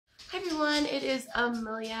everyone, it is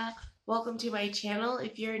Amelia. Welcome to my channel.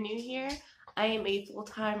 If you're new here, I am a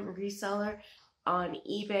full-time reseller on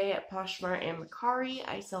eBay at Poshmark and Mercari.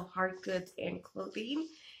 I sell hard goods and clothing.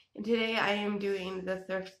 And today I am doing the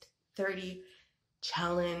Thrift 30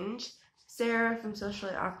 challenge. Sarah from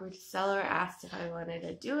Socially Awkward Seller asked if I wanted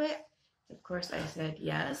to do it. Of course I said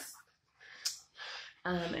yes.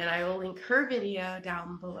 And I will link her video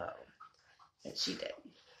down below that she did.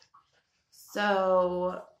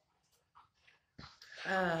 So,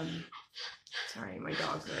 sorry, my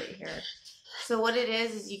dog's right here. So what it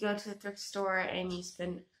is you go to the thrift store and you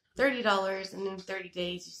spend $30, and in 30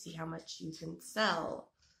 days you see how much you can sell.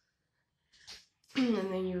 And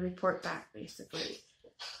then you report back, basically.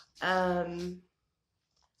 I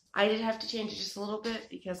did have to change it just a little bit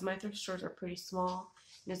because my thrift stores are pretty small,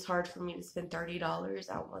 and it's hard for me to spend $30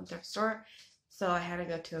 at one thrift store, so I had to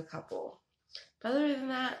go to a couple. But other than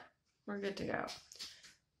that, we're good to go.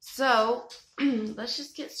 So, let's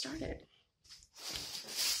just get started.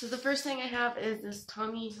 So the first thing I have is this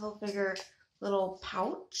Tommy Hilfiger little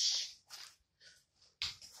pouch.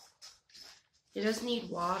 It does need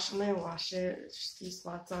wash. I'm going to wash it. There's just these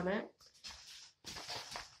spots on it.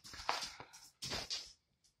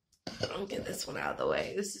 I'll get this one out of the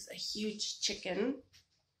way. This is a huge chicken.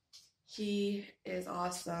 He is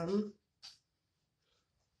awesome.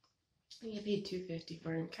 I think I paid $2.50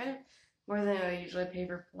 for him. Kind of more than I usually pay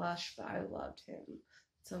for plush, but I loved him.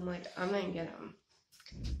 So I'm like, I'm going to get him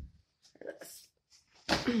for this.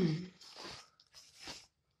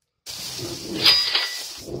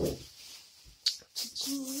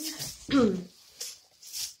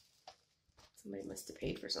 Somebody must have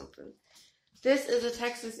paid for something. This is a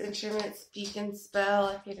Texas Instruments Speak and Spell.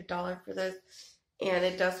 I paid $1 for this, and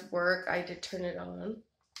it does work. I did turn it on.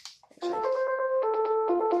 Actually,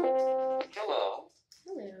 hello.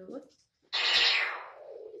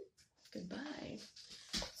 Goodbye.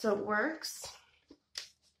 So it works.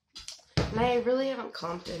 And I really haven't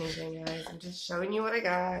comped anything, guys. I'm just showing you what I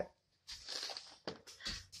got.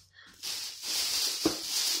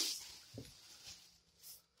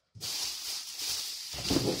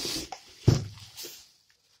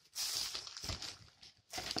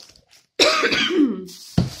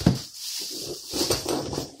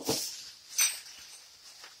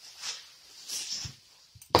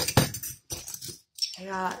 I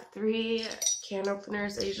got 3 can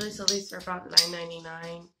openers. I usually sell these for about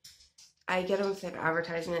 $9.99. I get them with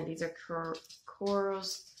advertisement. These are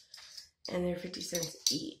corals, and they're 50 cents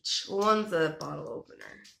each. Well, one's a bottle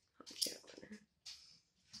opener, not a can opener.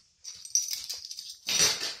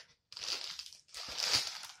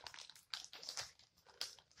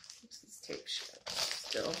 What's this tape shut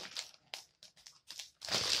still?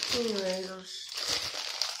 Anyways, I'll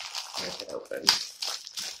rip it open.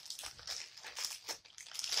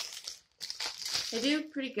 I do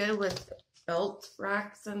pretty good with belt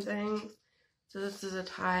racks and things. So this is a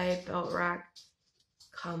tie belt rack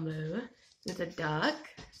combo. It's a duck.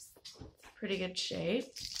 It's pretty good shape.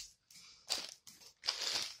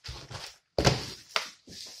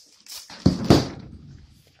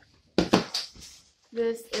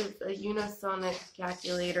 This is a Unisonic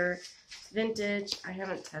calculator. It's vintage. I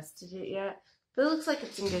haven't tested it yet, but it looks like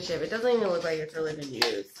it's in good shape. It doesn't even look like it's really been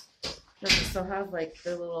used. It still has like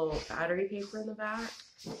the little battery paper in the back.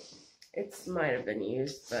 It might have been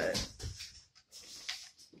used, but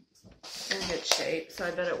in good shape, so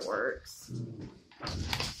I bet it works.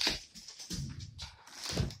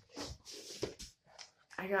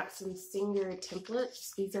 I got some Singer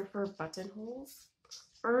templates. These are for buttonholes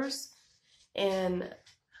first, and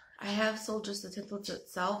I have sold just the templates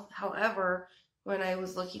itself. However, when I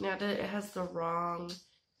was looking at it, it has the wrong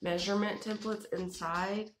measurement templates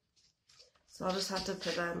inside. So I'll just have to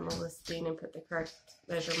put that in the listing and put the correct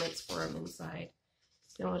measurements for them inside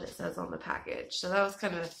and what it says on the package. So that was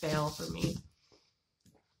kind of a fail for me.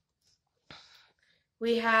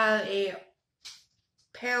 We have a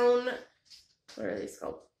pound, what are these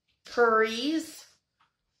called? Curries.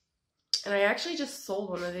 And I actually just sold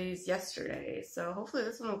one of these yesterday. So hopefully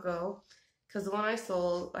this one will go. Because the one I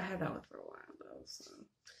sold, I had that one for a while though. So.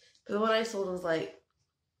 But the one I sold was like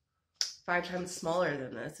 5 times smaller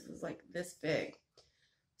than this. It was like this big.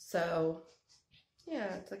 So,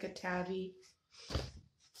 yeah, it's like a tabby.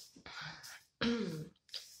 And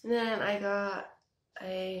then I got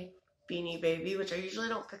a Beanie Baby, which I usually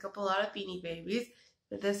don't pick up a lot of Beanie Babies.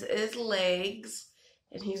 But this is Legs,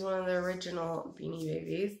 and he's one of the original Beanie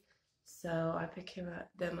Babies. So I pick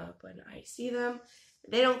them up when I see them.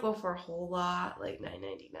 They don't go for a whole lot, like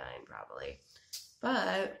 $9.99 probably.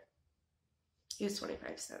 But he was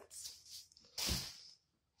 25 cents.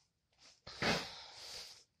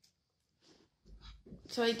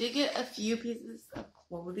 So I did get a few pieces of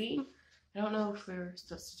clothing. I don't know if we were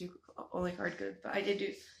supposed to do only hard goods, but I did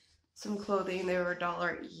do some clothing. They were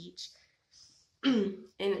 $1 each.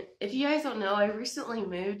 And if you guys don't know, I recently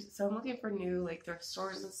moved, so I'm looking for new like thrift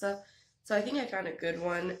stores and stuff. So I think I found a good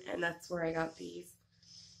one, and that's where I got these.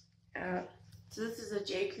 So this is a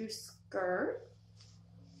J. Crew skirt.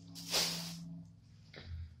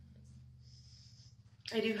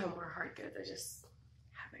 I do have more hard goods. I just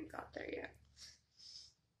haven't got there yet.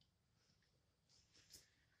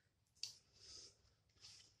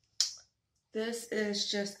 This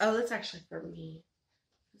is just, oh, that's actually for me.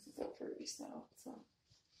 This isn't for resale, so.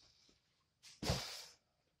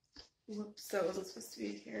 Whoops, that wasn't supposed to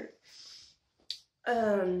be here.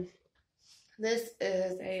 This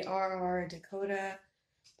is a RR Dakota,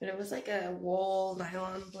 but it was like a wool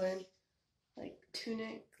nylon blend, like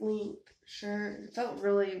tunic length shirt. It felt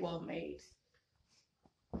really well made.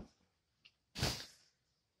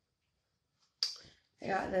 I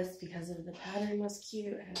got this because of the pattern was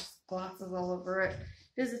cute. It has glosses all over it.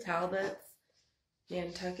 It is a Talbot's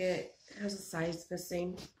Nantucket. It has a size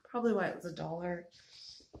missing. Probably why it was $1.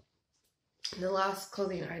 The last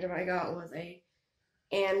clothing item I got was a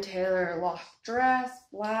Ann Taylor loft dress,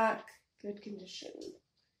 black, good condition.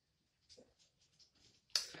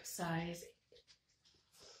 Size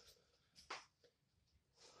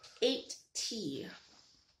 8T.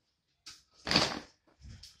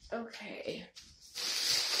 Okay.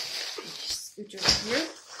 Scooch over here.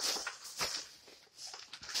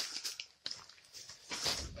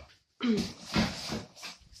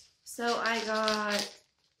 So I got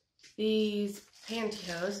these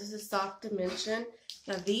pantyhose. This is Soft Dimension.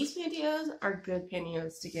 Now these pantyhose are good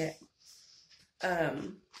pantyhose to get.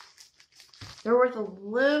 They're worth a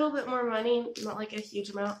little bit more money, not like a huge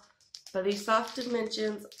amount, but these Soft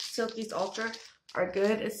Dimensions Silkies Ultra are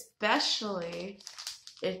good, especially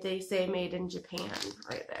if they say made in Japan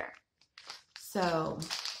right there. So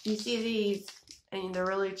if you see these and they're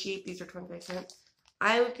really cheap, these are 25 cents,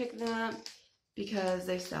 I would pick them up because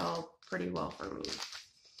they sell pretty well for me.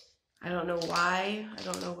 I don't know why, I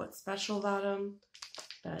don't know what's special about them,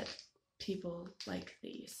 but people like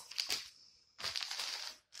these.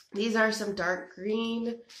 These are some dark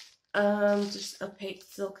green, just opaque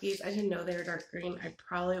silkies. I didn't know they were dark green. I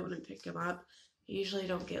probably wouldn't pick them up. I usually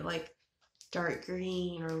don't get like dark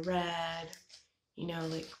green or red, you know,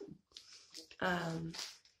 like,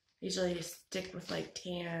 usually just stick with like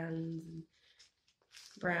tans and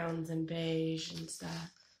browns and beige and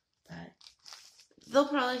stuff, but they'll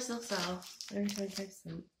probably still sell. They're 25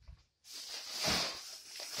 cents.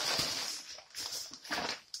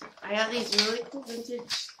 I got these really cool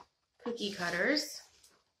vintage cookie cutters.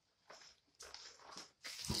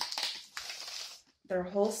 They're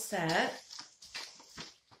a whole set.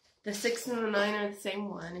 The 6 and the 9 are the same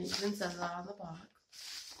one. It even says that on the box,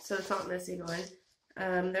 so it's not missing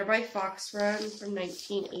one. They're by Fox Run from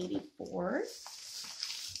 1984.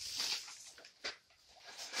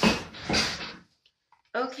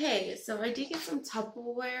 Okay, so I did get some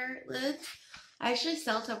Tupperware lids. I actually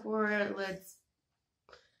sell Tupperware lids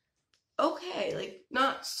okay, like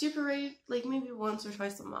not super rate, like maybe once or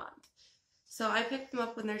twice a month. So I picked them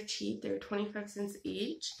up when they're cheap. They're 25 cents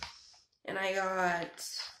each. And I got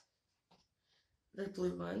the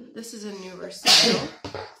blue one. This is a newer style.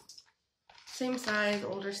 Same size,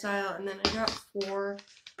 older style. And then I got 4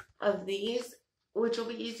 of these, which will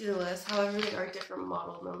be easy to list. However, they are different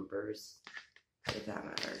model numbers, if that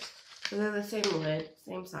matters. So they're the same lid,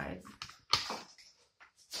 same size.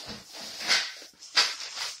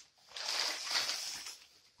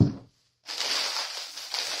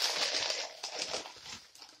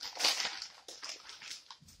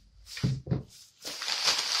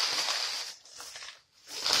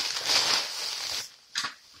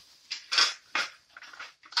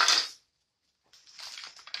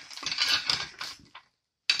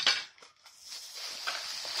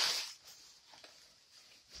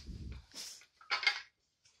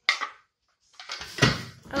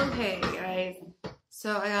 Okay, guys,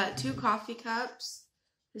 so I got 2 coffee cups.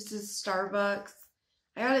 This is Starbucks.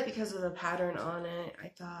 I got it because of the pattern on it. I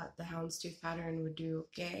thought the houndstooth pattern would do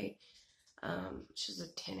okay. It's just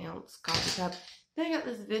a 10-ounce coffee cup. Then I got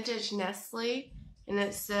this vintage Nestle, and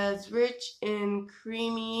it says rich in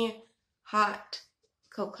creamy hot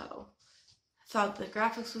cocoa. I thought the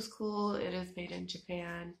graphics was cool. It is made in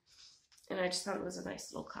Japan, and I just thought it was a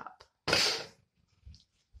nice little cup.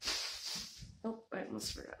 Oh, I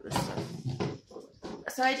almost forgot this stuff.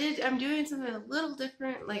 So I'm doing something a little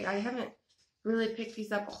different. Like, I haven't really picked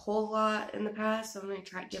these up a whole lot in the past, so I'm going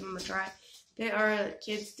to give them a try. They are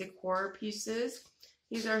kids' decor pieces.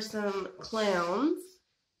 These are some clowns.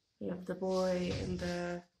 We have the boy and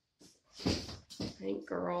the, I think,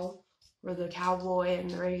 girl, or the cowboy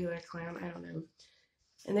and the regular clown, I don't know.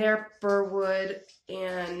 And they're fir wood,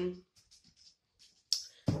 and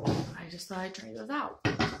I just thought I'd try those out.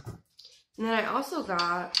 And then I also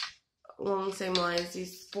got, along the same lines,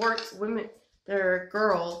 these sports women, they're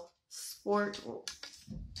girl sport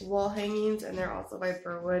wall hangings, and they're also by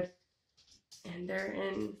Furwood. And they're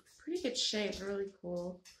in pretty good shape. They're really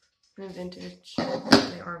cool. And vintage.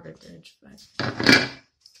 They are vintage, but.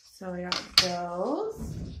 So I got those.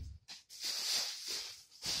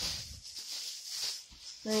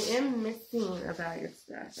 I am missing a bag of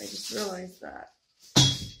stuff. I just realized that.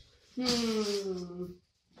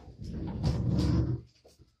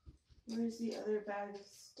 Where's the other bag of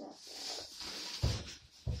stuff?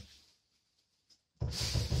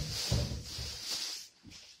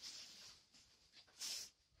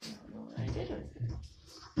 I don't know what I did with it.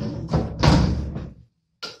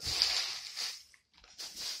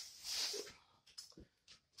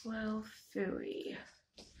 Well, phooey.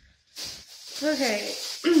 Okay,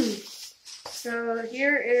 so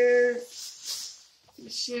here is the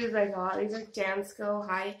shoes I got. These are Dansko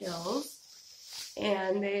high heels,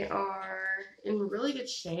 and they are in really good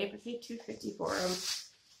shape. I paid $2.50 for them,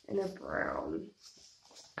 and they're brown.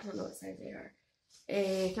 I don't know what size they are.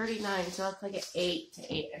 A 39, so that's like an 8 to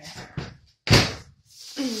 8.5.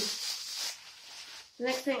 The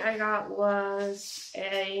next thing I got was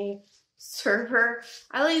a server.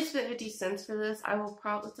 I only spent 50 cents for this. I will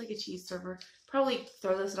probably, it's like a cheese server, probably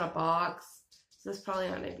throw this in a box. So this is probably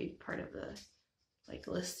not going to be part of the like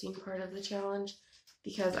listing part of the challenge,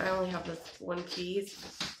 because I only have this one piece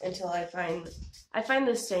until I find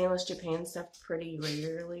the stainless Japan stuff pretty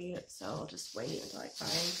regularly, so I'll just wait until I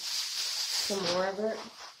find some more of it.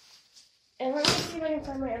 And let me see if I can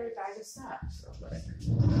find my other bag of stuff real quick.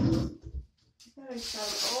 I thought I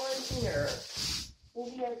found all in here.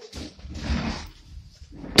 Maybe I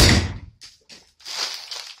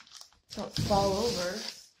don't fall over.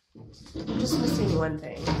 I'm just missing one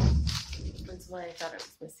thing. That's why I thought I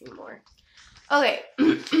was missing more. Okay,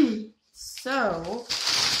 so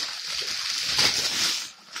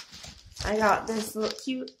I got this little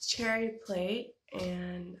cute cherry plate,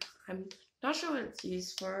 and I'm not sure what it's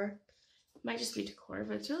used for. It might just be decor,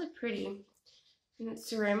 but it's really pretty. And it's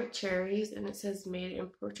ceramic cherries, and it says made in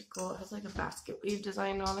Portugal. It has like a basket weave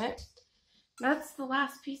design on it. That's the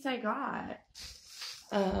last piece I got.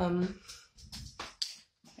 I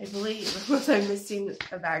believe, unless I'm missing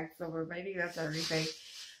a bag somewhere, but I think that's everything.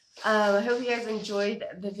 I hope you guys enjoyed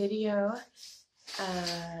the video.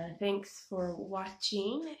 Thanks for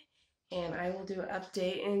watching, and I will do an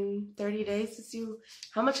update in 30 days to see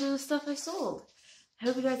how much of this stuff I sold. I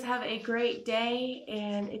hope you guys have a great day,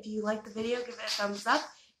 and if you like the video, give it a thumbs up.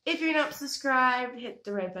 If you're not subscribed, hit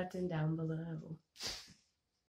the red button down below.